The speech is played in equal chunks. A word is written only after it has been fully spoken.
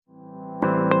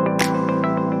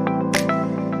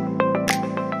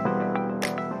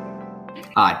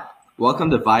Hi, welcome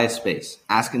to Vaya Space,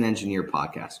 Ask an Engineer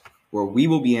podcast, where we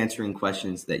will be answering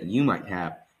questions that you might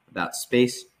have about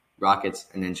space, rockets,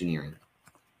 and engineering.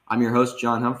 I'm your host,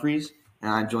 John Humphreys,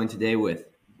 and I'm joined today with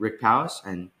Rick Powis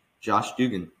and Josh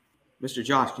Dzugen. Mr.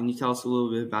 Josh, can you tell us a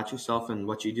little bit about yourself and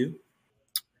what you do?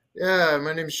 Yeah,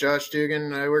 my name is Josh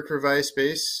Dzugen. I work for Vaya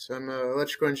Space. I'm an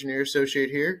electrical engineer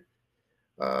associate here.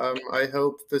 I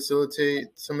help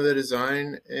facilitate some of the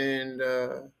design and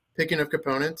picking of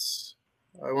components.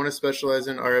 I want to specialize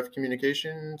in RF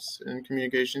communications and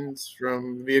communications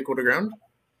from vehicle to ground.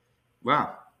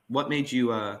 Wow, what made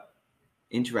you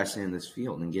interested in this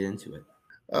field and get into it?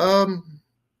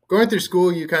 Going through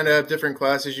school, you kind of have different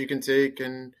classes you can take,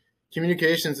 and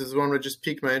communications is one that just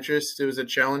piqued my interest. It was a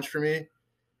challenge for me,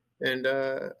 and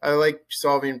I like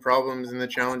solving problems and the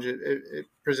challenge it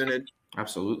presented.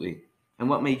 Absolutely. And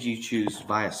what made you choose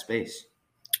Vaya Space?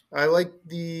 I like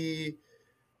the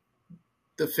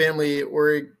family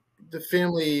or the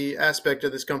family aspect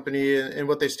of this company and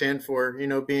what they stand for. You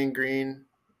know, being green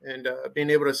and being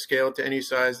able to scale to any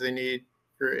size they need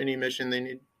for any mission they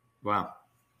need. Wow.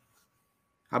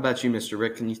 How about you, Mr.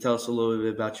 Rick? Can you tell us a little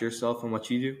bit about yourself and what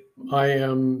you do? I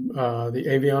am the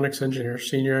avionics engineer,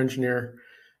 senior engineer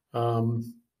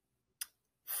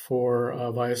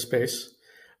for Vaya Space.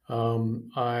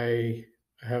 I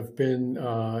have been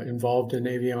involved in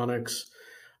avionics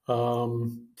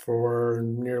for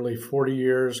nearly 40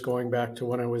 years, going back to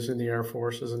when I was in the Air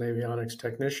Force as an avionics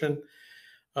technician.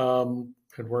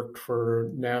 Had worked for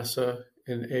NASA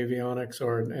in avionics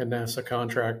or a NASA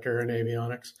contractor in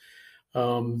avionics.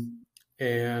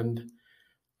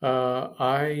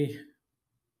 I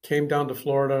came down to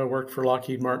Florida, worked for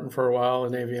Lockheed Martin for a while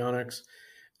in avionics,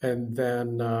 and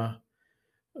then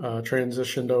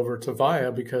transitioned over to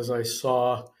Vaya because I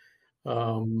saw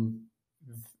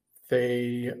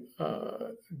they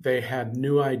had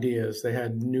new ideas, they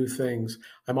had new things.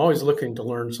 I'm always looking to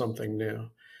learn something new,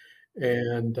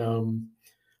 and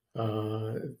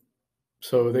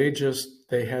so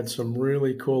they had some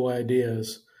really cool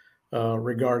ideas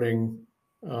regarding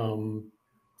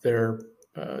their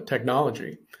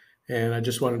technology, and I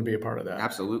just wanted to be a part of that.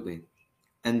 Absolutely.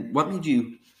 And what made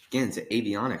you get into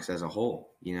avionics as a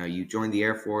whole? You know, you joined the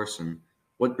Air Force, and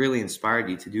what really inspired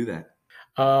you to do that?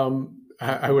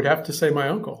 I would have to say my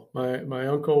uncle. My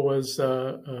uncle was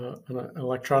an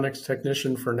electronics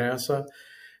technician for NASA,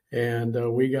 and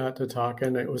we got to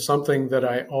talking. It was something that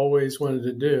I always wanted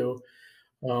to do.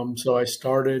 So I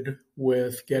started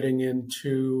with getting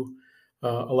into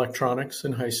electronics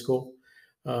in high school.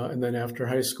 And then after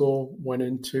high school, went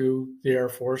into the Air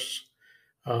Force.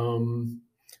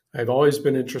 I've always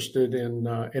been interested in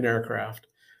aircraft.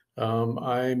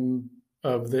 I'm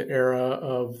of the era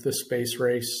of the space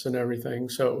race and everything,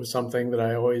 so it was something that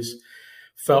I always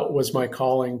felt was my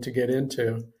calling to get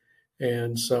into.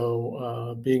 And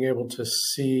so being able to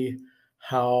see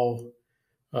how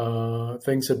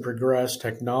things had progressed,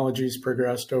 technologies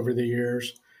progressed over the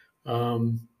years,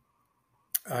 I've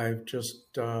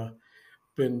just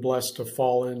been blessed to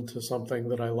fall into something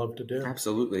that I love to do.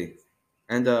 Absolutely.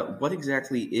 And what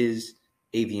exactly is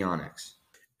avionics?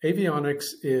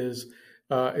 Avionics is,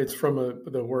 it's from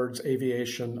the words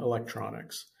aviation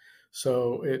electronics.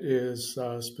 So it is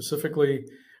specifically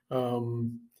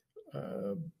the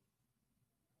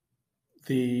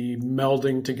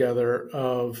melding together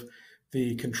of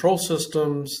the control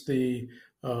systems, the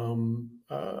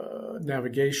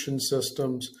navigation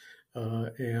systems,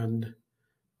 and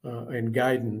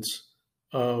guidance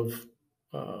of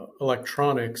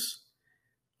electronics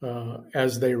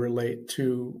as they relate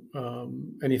to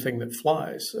anything that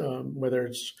flies, whether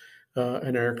it's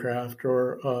an aircraft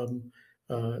or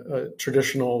a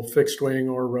traditional fixed wing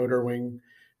or rotor wing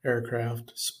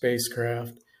aircraft,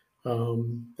 spacecraft.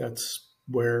 That's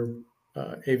where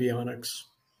avionics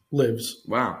lives.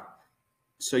 Wow.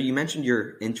 So you mentioned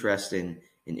your interest in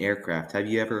aircraft. Have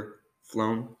you ever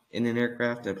flown in an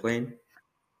aircraft, a plane?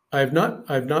 I've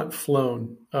not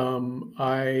flown.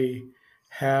 I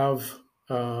have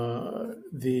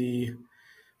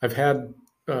I've had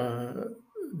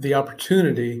the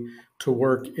opportunity to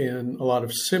work in a lot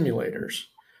of simulators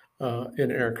in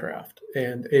aircraft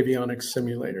and avionics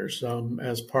simulators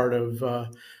as part of a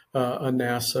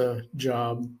NASA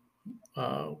job.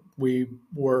 We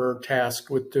were tasked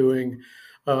with doing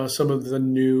some of the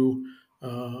new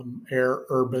air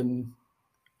urban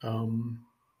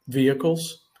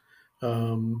vehicles,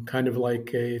 kind of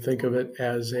like think of it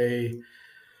as a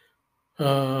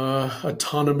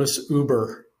autonomous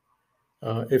Uber,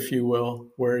 if you will,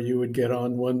 where you would get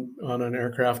on an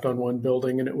aircraft on one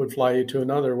building and it would fly you to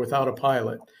another without a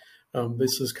pilot.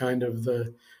 This is kind of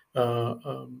the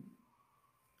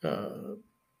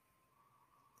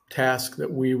task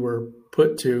that we were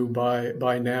put to by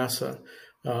NASA.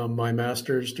 My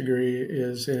master's degree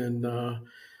is in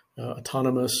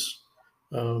autonomous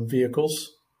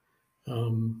vehicles.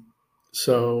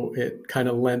 So it kind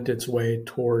of lent its way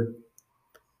toward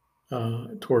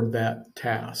that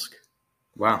task.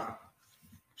 Wow,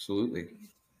 absolutely.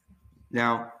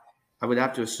 Now, I would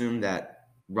have to assume that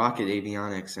rocket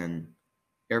avionics and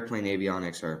airplane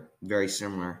avionics are very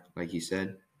similar, like you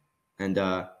said. And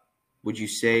would you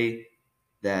say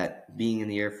that being in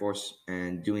the Air Force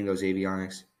and doing those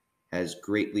avionics has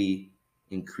greatly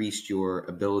increased your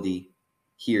ability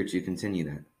here to continue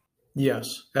that?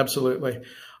 Yes, absolutely.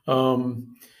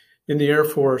 In the Air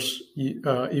Force,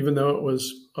 even though it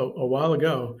was a while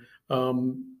ago,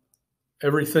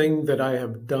 everything that I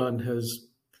have done has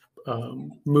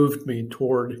moved me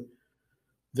toward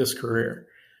this career.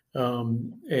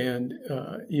 And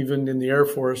even in the Air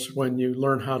Force, when you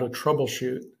learn how to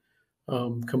troubleshoot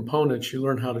components, you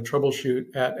learn how to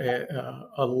troubleshoot at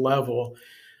a level.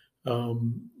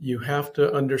 You have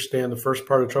to understand the first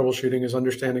part of troubleshooting is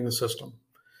understanding the system.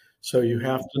 So you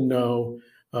have to know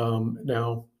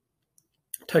now.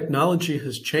 Technology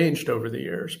has changed over the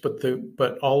years,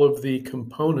 but all of the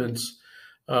components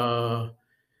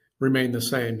remain the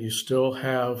same. You still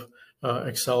have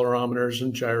accelerometers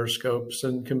and gyroscopes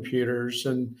and computers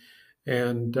and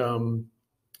the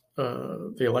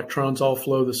electrons all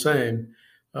flow the same.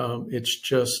 It's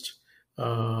just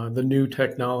the new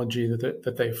technology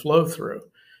that they flow through.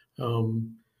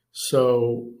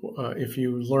 So if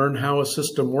you learn how a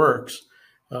system works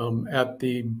at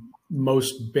the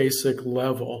most basic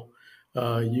level,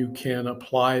 you can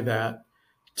apply that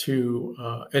to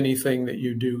anything that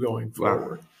you do going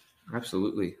forward. Wow.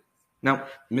 Absolutely. Now,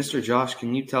 Mr. Josh,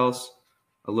 can you tell us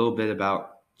a little bit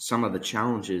about some of the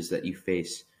challenges that you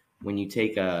face when you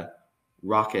take a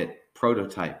rocket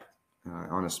prototype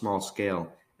on a small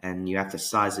scale and you have to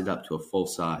size it up to a full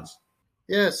size?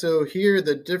 Yeah, so here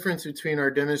the difference between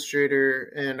our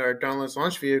demonstrator and our Dauntless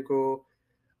launch vehicle,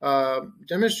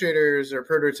 demonstrators are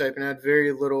prototype and had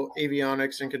very little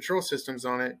avionics and control systems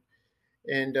on it.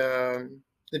 And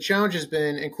the challenge has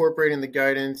been incorporating the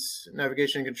guidance,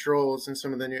 navigation, and controls in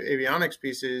some of the new avionics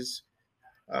pieces,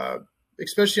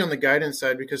 especially on the guidance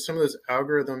side, because some of those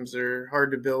algorithms are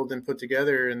hard to build and put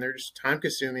together, and they're just time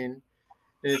consuming.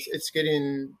 And it's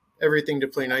getting everything to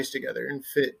play nice together and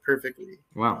fit perfectly.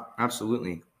 Wow,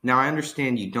 absolutely. Now, I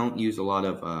understand you don't use a lot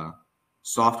of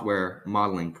software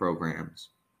modeling programs.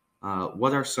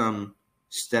 What are some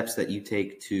steps that you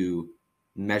take to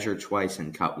measure twice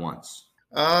and cut once?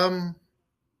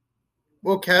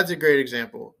 Well, CAD's a great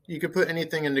example. You could put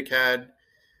anything into CAD,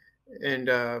 and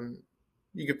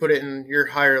you could put it in your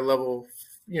higher level,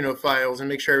 files, and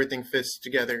make sure everything fits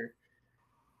together.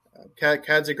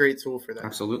 CAD's a great tool for that.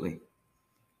 Absolutely.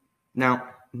 Now,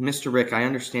 Mr. Rick, I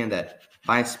understand that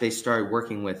Vaya Space started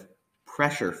working with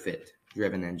pressure fit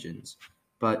driven engines,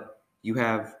 but you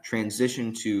have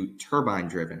transitioned to turbine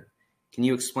driven. Can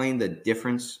you explain the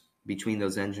difference between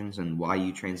those engines and why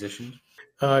you transitioned?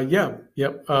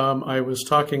 Yep. I was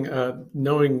talking,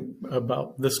 knowing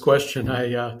about this question,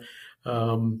 I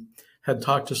had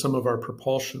talked to some of our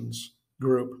propulsions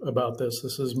group about this.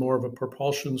 This is more of a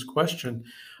propulsions question,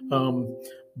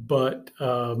 but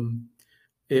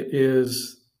it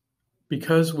is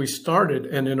because we started,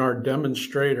 and in our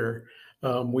demonstrator,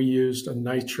 we used a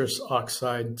nitrous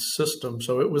oxide system.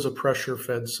 So it was a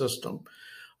pressure-fed system.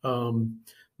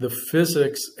 The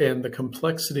physics and the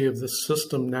complexity of the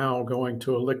system now going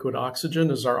to a liquid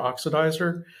oxygen as our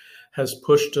oxidizer has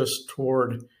pushed us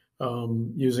toward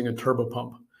using a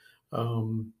turbopump.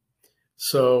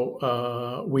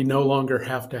 So we no longer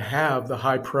have to have the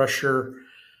high pressure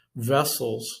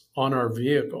vessels on our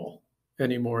vehicle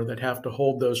anymore that have to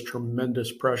hold those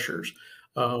tremendous pressures.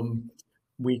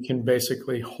 We can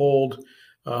basically hold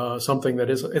something that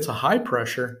it's a high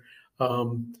pressure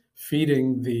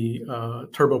feeding the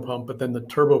turbopump, but then the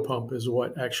turbopump is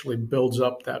what actually builds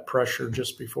up that pressure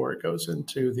just before it goes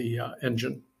into the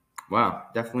engine. Wow,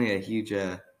 definitely a huge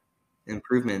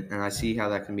improvement, and I see how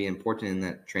that can be important in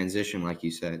that transition, like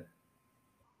you said.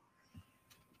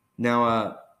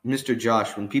 Now, Mr.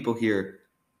 Josh, when people hear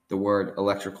the word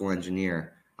electrical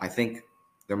engineer, I think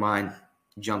their mind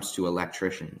jumps to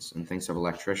electricians and thinks of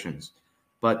electricians.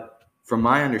 But from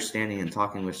my understanding and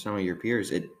talking with some of your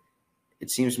peers, it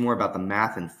seems more about the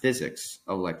math and physics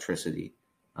of electricity.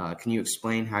 Can you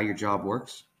explain how your job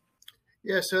works?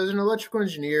 Yeah, so as an electrical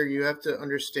engineer, you have to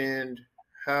understand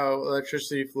how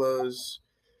electricity flows,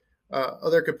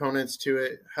 other components to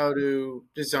it, how to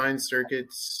design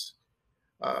circuits,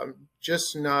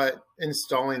 just not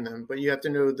installing them, but you have to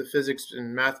know the physics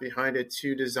and math behind it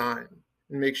to design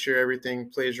and make sure everything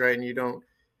plays right and you don't,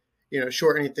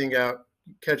 short anything out,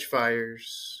 catch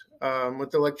fires.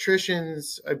 With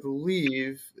electricians, I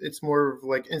believe it's more of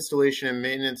like installation and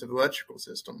maintenance of electrical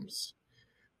systems.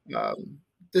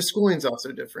 The schooling's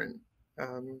also different.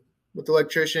 With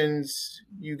electricians,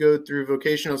 you go through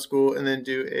vocational school and then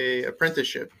do a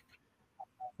apprenticeship,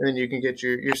 and then you can get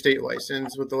your state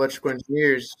license. With electrical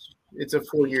engineers, it's a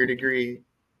 4-year degree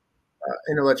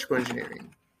in electrical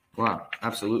engineering. Wow,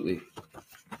 absolutely.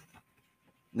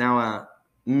 Now,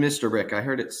 Mr. Rick, I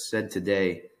heard it said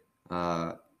today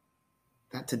that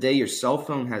today your cell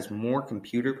phone has more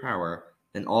computer power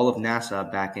than all of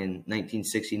NASA back in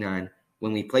 1969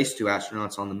 when we placed 2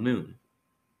 astronauts on the moon.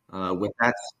 With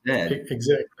that said,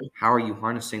 exactly, how are you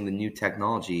harnessing the new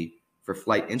technology for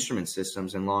flight instrument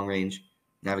systems and long-range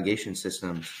navigation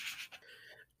systems?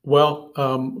 Well,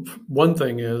 one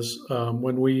thing is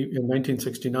when we, in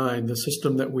 1969, the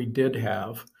system that we did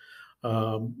have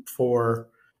for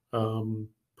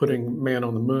putting man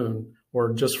on the moon,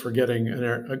 or just for getting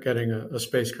a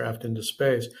spacecraft into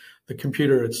space, the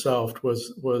computer itself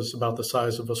was about the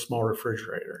size of a small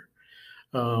refrigerator,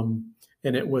 and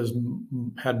it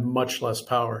had much less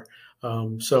power.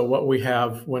 So what we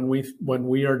have when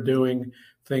we are doing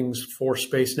things for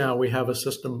space now, we have a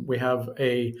system. We have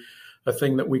a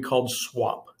thing that we called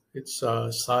SWAP. It's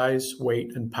size,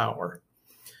 weight, and power.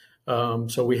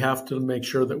 So we have to make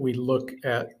sure that we look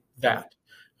at that.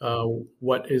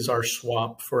 What is our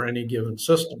SWAP for any given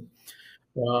system?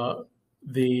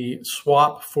 The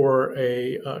SWAP for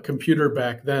a computer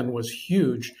back then was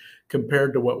huge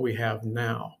compared to what we have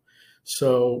now.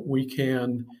 So we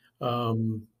can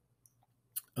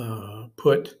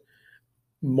put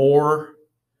more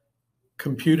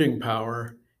computing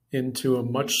power into a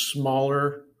much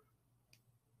smaller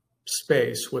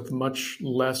space with much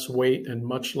less weight and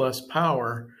much less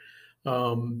power.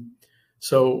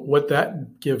 So what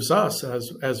that gives us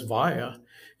as Vaya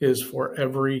is, for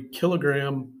every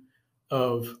kilogram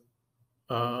of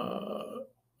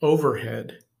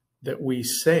overhead that we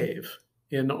save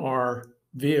in our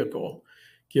vehicle,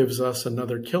 gives us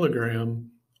another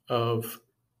kilogram of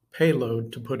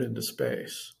payload to put into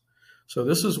space. So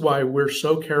this is why we're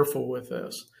so careful with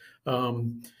this.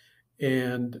 So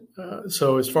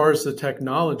as far as the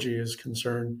technology is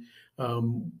concerned,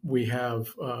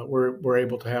 we're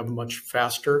able to have much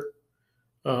faster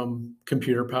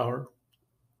computer power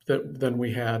than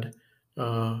we had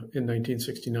in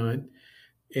 1969.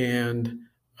 And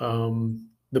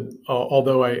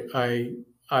although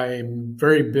I'm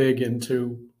very big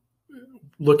into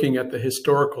looking at the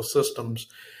historical systems,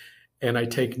 and I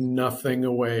take nothing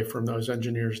away from those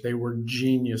engineers. They were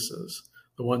geniuses,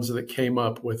 the ones that came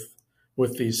up with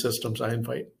these systems. I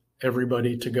invite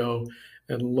everybody to go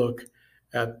and look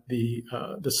at the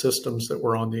systems that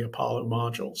were on the Apollo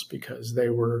modules, because they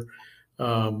were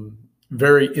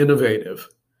very innovative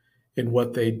in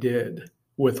what they did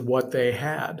with what they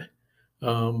had.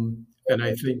 And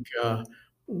I think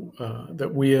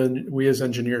that we as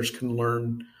engineers can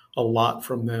learn a lot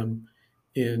from them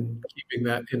in keeping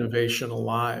that innovation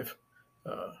alive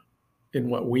in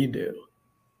what we do.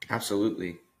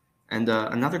 Absolutely. And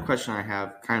another question I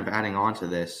have, kind of adding on to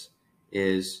this,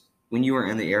 is when you were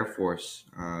in the Air Force,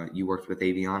 you worked with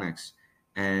avionics,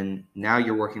 and now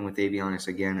you're working with avionics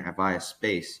again at Vaya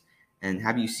Space. And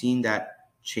have you seen that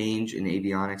change in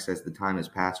avionics as the time has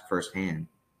passed firsthand?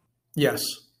 Yes.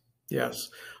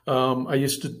 I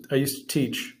used to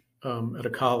teach at a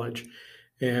college,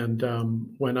 and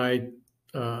when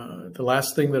the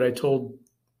last thing that I told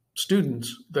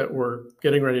students that were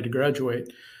getting ready to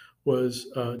graduate was,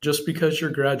 just because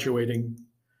you're graduating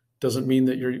doesn't mean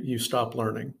that you stop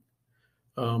learning.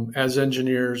 As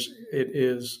engineers, it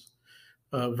is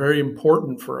very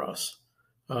important for us,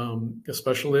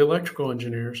 especially electrical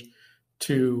engineers,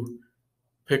 to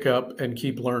pick up and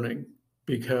keep learning,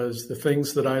 because the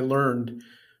things that I learned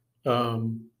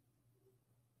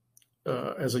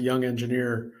as a young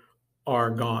engineer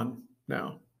are gone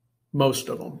now. Most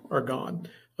of them are gone.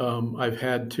 I've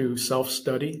had to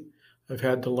self-study. I've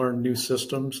had to learn new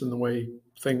systems and the way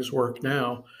things work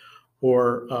now,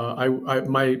 or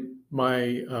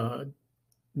my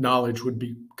knowledge would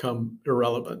become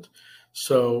irrelevant.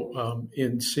 So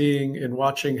in seeing and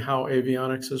watching how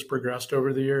avionics has progressed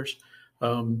over the years,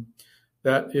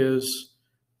 that is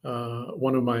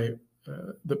one of my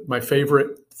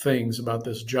favorite things about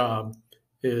this job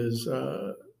is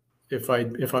if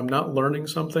I'm not learning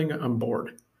something, I'm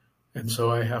bored, and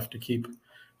so I have to keep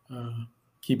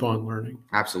on learning.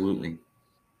 Absolutely.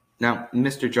 Now,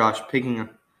 Mr. Josh,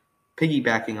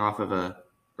 piggybacking off of a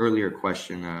earlier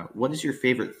question, what is your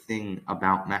favorite thing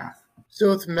about math? So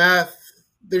with math,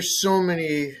 there's so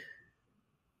many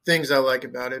things I like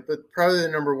about it, but probably the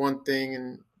number one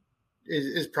thing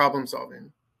is problem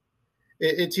solving.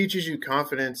 It teaches you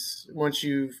confidence once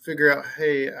you figure out,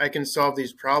 hey, I can solve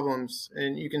these problems,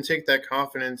 and you can take that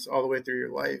confidence all the way through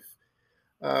your life.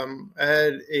 I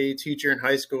had a teacher in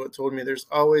high school that told me there's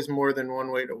always more than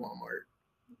one way to Walmart.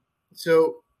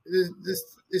 So this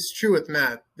is true with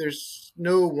math. There's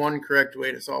no one correct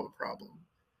way to solve a problem,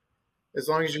 as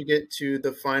long as you get to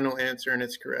the final answer and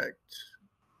it's correct.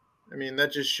 I mean,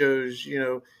 that just shows,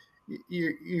 you're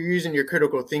using your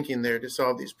critical thinking there to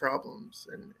solve these problems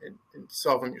and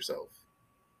solve them yourself.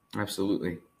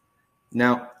 Absolutely.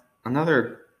 Now,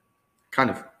 another kind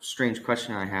of strange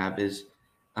question I have is,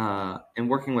 in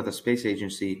working with a space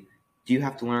agency, do you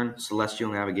have to learn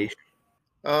celestial navigation?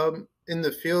 In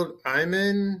the field I'm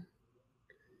in,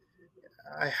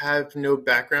 I have no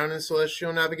background in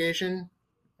celestial navigation.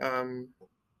 Um,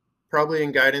 Probably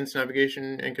in guidance,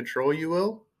 navigation, and control, you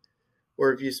will,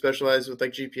 or if you specialize with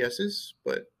like GPSs.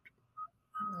 But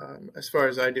as far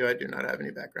as I do not have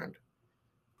any background.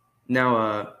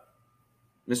 Now,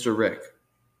 Mr. Rick,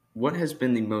 what has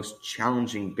been the most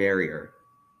challenging barrier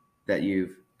that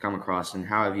you've come across, and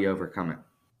how have you overcome it?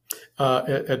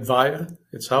 At Vaya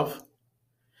itself,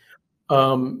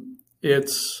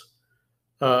 it's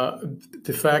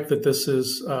the fact that this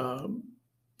is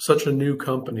such a new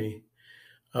company,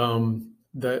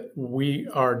 that we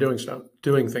are doing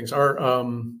things.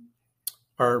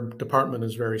 Our department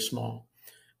is very small,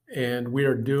 and we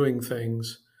are doing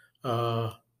things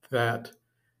that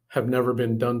have never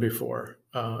been done before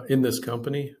in this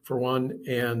company, for one,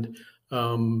 and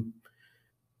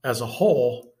as a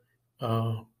whole,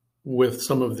 with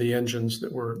some of the engines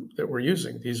that we're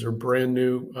using. These are brand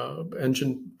new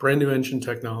engine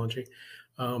technology,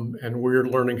 and we're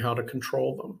learning how to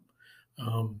control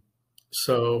them.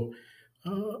 So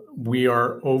we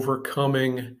are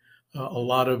overcoming a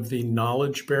lot of the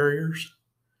knowledge barriers,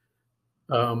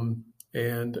 and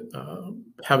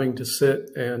having to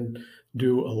sit and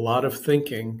do a lot of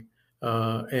thinking,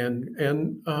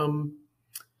 and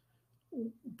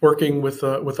working with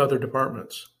other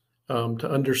departments to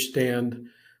understand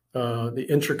the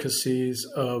intricacies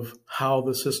of how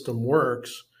the system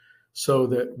works, so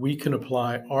that we can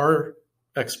apply our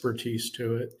expertise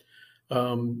to it.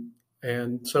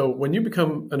 And so when you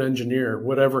become an engineer,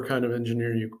 whatever kind of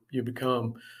engineer you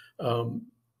become,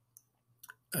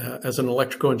 as an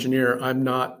electrical engineer,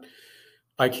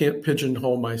 I can't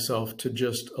pigeonhole myself to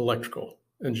just electrical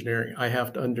engineering. I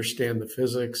have to understand the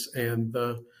physics and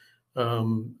the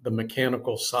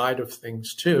mechanical side of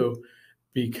things too,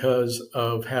 because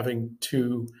of having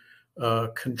to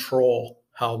control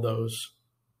how those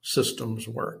systems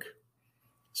work.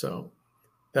 So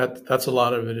that's a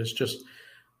lot of it, is just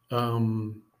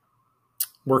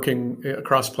working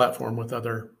across platform with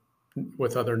other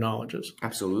knowledges.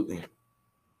 Absolutely.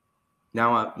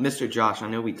 Now, Mr. Josh, I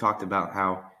know we talked about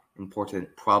how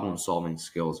important problem-solving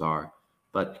skills are,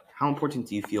 but how important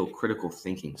do you feel critical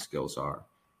thinking skills are?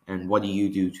 And what do you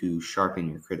do to sharpen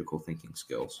your critical thinking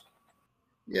skills?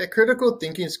 Yeah, critical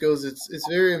thinking skills, it's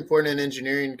very important in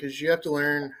engineering, because you have to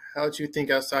learn how to think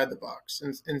outside the box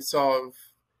and solve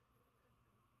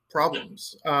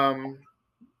problems.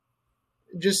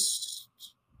 Just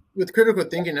with critical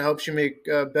thinking, it helps you make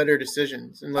better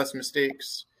decisions and less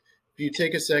mistakes. If you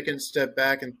take a second step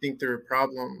back and think through a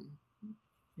problem,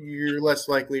 you're less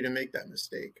likely to make that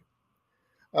mistake.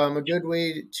 A good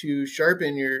way to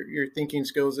sharpen your thinking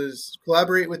skills is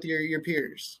collaborate with your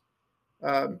peers.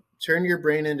 Turn your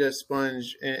brain into a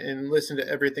sponge and listen to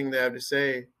everything they have to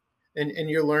say, and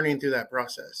you're learning through that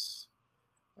process.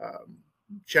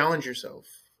 Challenge yourself.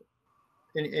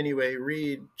 Anyway,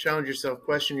 read, challenge yourself,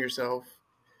 question yourself.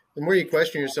 The more you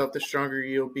question yourself, the stronger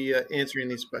you'll be at answering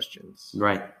these questions.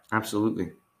 Right.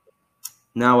 Absolutely.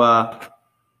 Now,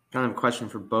 kind of a question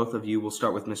for both of you. We'll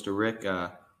start with Mr. Rick.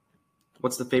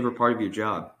 What's the favorite part of your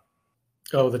job?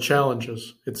 Oh, the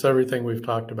challenges. It's everything we've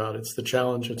talked about. It's the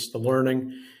challenge. It's the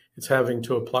learning. It's having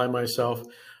to apply myself.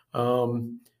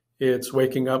 It's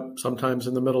waking up sometimes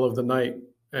in the middle of the night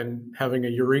and having a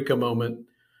eureka moment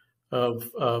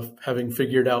of having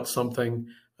figured out something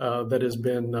that has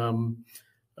been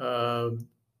on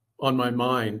my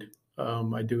mind.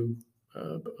 I do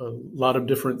a lot of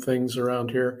different things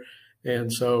around here,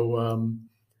 and so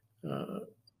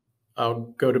I'll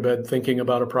go to bed thinking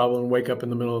about a problem and wake up in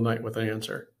the middle of the night with an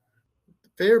answer. The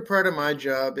favorite part of my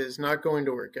job is not going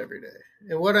to work every day.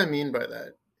 And what I mean by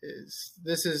that is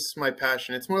this is my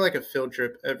passion. It's more like a field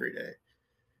trip every day,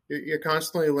 You're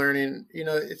constantly learning.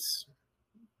 It's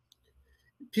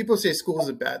people say school is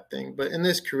a bad thing, but in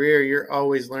this career, you're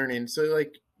always learning. So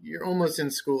like you're almost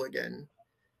in school again,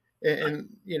 and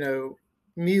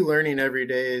me learning every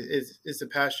day is a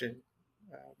passion.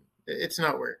 It's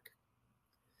not work,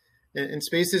 and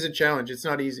space is a challenge. It's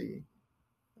not easy,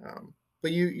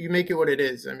 but you make it what it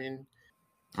is. I mean,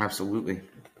 Absolutely.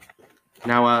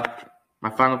 Now, my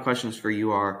final questions for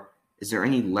you are: is there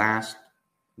any last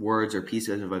words or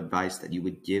pieces of advice that you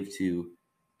would give to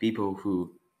people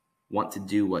who want to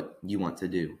do what you want to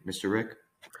do, Mr. Rick?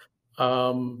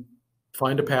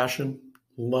 Find a passion,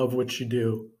 love what you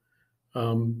do.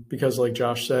 Because like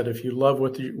Josh said, if you love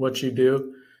what you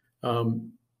do,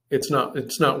 it's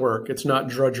not work. It's not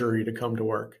drudgery to come to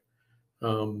work.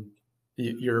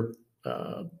 You're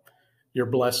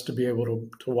blessed to be able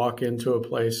to walk into a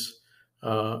place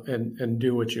and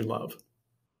do what you love.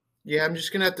 yeah, I'm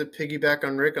just gonna have to piggyback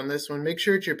on Rick on this one. Make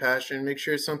sure it's your passion. Make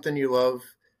sure it's something you love,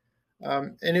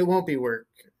 and it won't be work.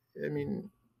 I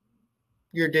mean,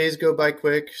 your days go by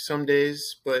quick some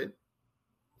days, but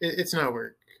it's not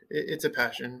work. It's a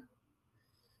passion.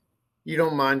 You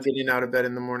don't mind getting out of bed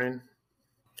in the morning.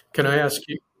 Can I ask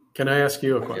you? Can I ask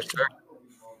you a Yes, question? sir.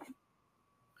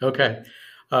 Okay.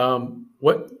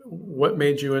 What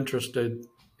made you interested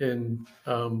in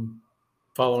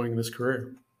following this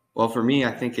career? Well, for me,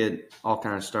 I think it all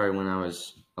kind of started when I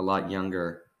was a lot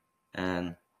younger,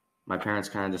 and my parents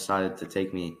kind of decided to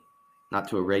take me not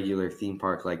to a regular theme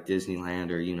park like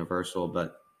Disneyland or Universal,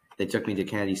 but they took me to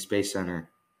Kennedy Space Center.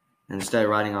 And instead of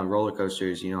riding on roller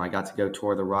coasters, I got to go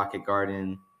tour the rocket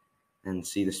garden and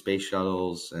see the space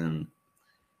shuttles and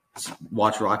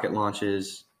watch rocket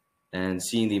launches and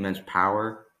seeing the immense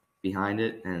power behind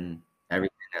it and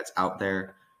everything that's out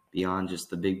there beyond just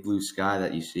the big blue sky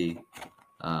that you see.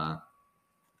 I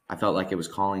felt like it was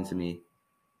calling to me,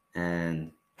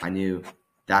 and I knew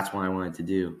that's what I wanted to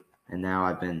do. And now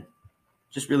I've been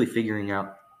just really figuring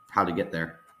out how to get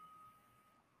there.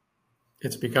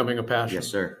 It's becoming a passion. Yes,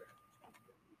 sir.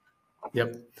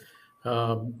 Yep.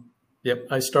 Yep.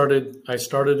 I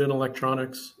started in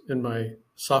electronics in my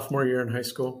sophomore year in high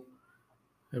school.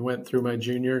 I went through my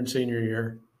junior and senior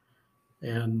year.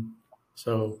 And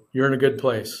so you're in a good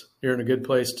place. You're in a good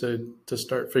place to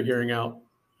start figuring out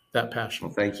that passion.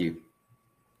 Well, thank you.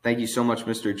 Thank you so much,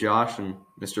 Mr. Josh and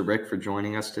Mr. Rick, for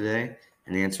joining us today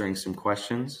and answering some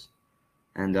questions.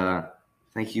 And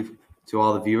thank you to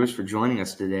all the viewers for joining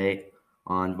us today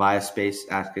on Vaya Space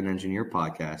Ask an Engineer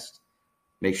podcast.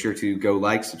 Make sure to go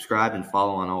like, subscribe, and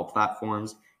follow on all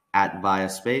platforms at Vaya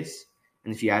Space.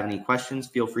 And if you have any questions,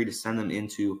 feel free to send them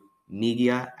into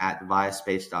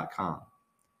media@viaspace.com.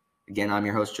 Again, I'm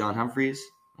your host, John Humphreys,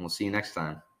 and we'll see you next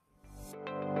time.